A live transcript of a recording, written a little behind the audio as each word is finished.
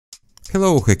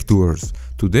Hello Hacktours!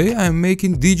 Today I am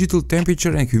making digital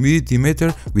temperature and humidity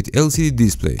meter with LCD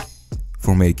display.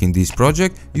 For making this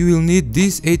project you will need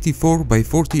this 84 by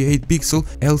 48 pixel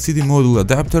LCD module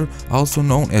adapter, also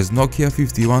known as Nokia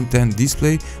 5110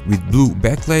 display with blue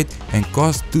backlight, and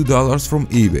cost $2 from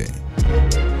eBay.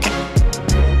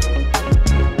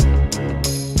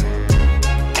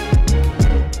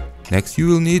 Next you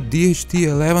will need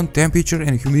DHT11 temperature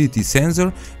and humidity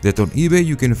sensor that on eBay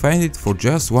you can find it for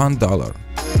just $1.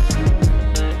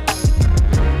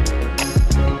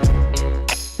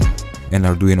 An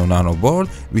Arduino Nano board,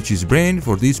 which is brain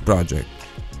for this project.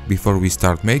 Before we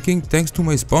start making, thanks to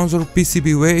my sponsor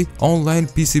PCBWay online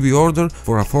PCB order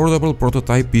for affordable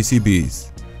prototype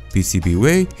PCBs.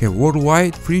 PCBWay have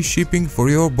worldwide free shipping for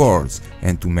your boards,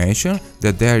 and to mention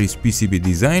that there is PCB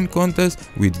design contest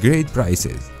with great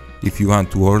prices. If you want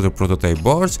to order prototype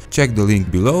boards, check the link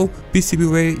below.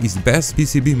 PCBWay is best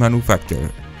PCB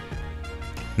manufacturer.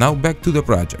 Now back to the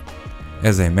project.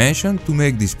 As I mentioned, to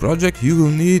make this project you will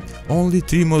need only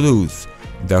 3 modules: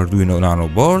 the Arduino Nano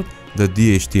board, the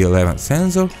DHT11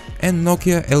 sensor and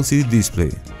Nokia LCD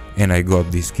display. And I got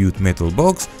this cute metal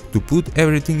box to put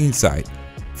everything inside.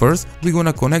 First, we're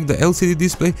gonna connect the LCD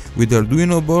display with the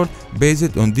Arduino board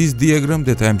based on this diagram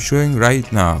that I'm showing right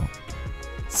now.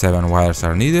 7 wires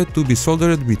are needed to be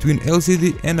soldered between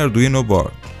LCD and Arduino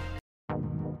board.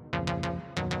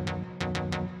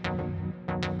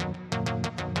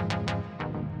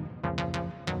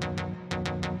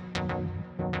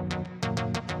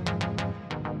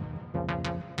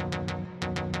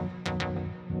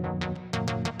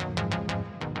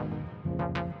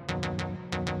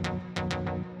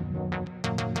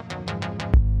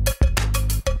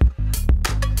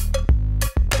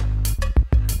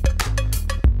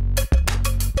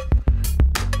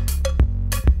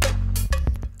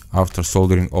 After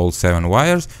soldering all 7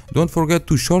 wires, don't forget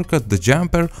to shortcut the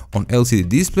jumper on LCD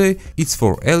display, it's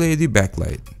for LED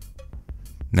backlight.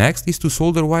 Next is to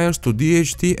solder wires to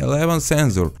DHT11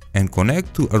 sensor and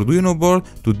connect to Arduino board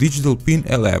to digital pin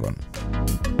 11.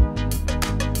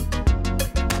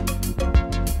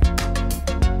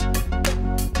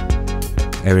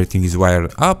 Everything is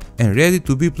wired up and ready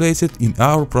to be placed in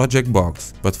our project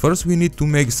box. But first we need to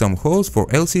make some holes for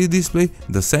LCD display,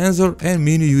 the sensor and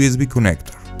mini USB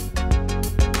connector.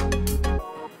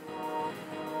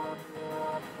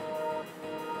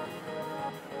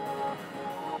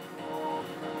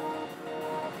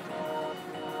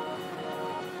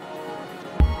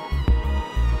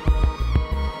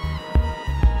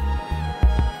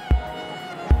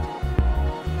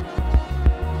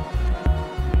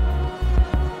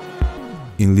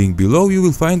 In link below you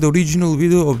will find the original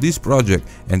video of this project,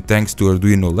 and thanks to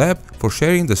Arduino Lab for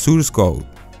sharing the source code.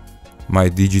 My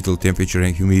digital temperature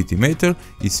and humidity meter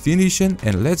is finished,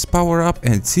 and let's power up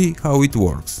and see how it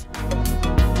works.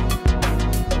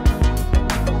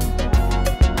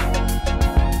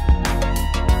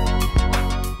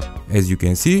 As you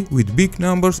can see, with big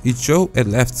numbers it shows at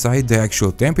left side the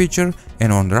actual temperature,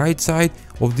 and on right side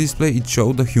of display it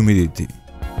shows the humidity.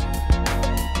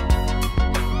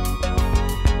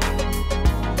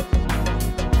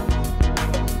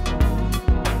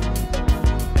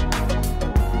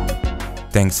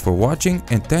 Thanks for watching,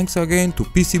 and thanks again to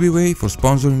PCBWay for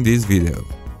sponsoring this video.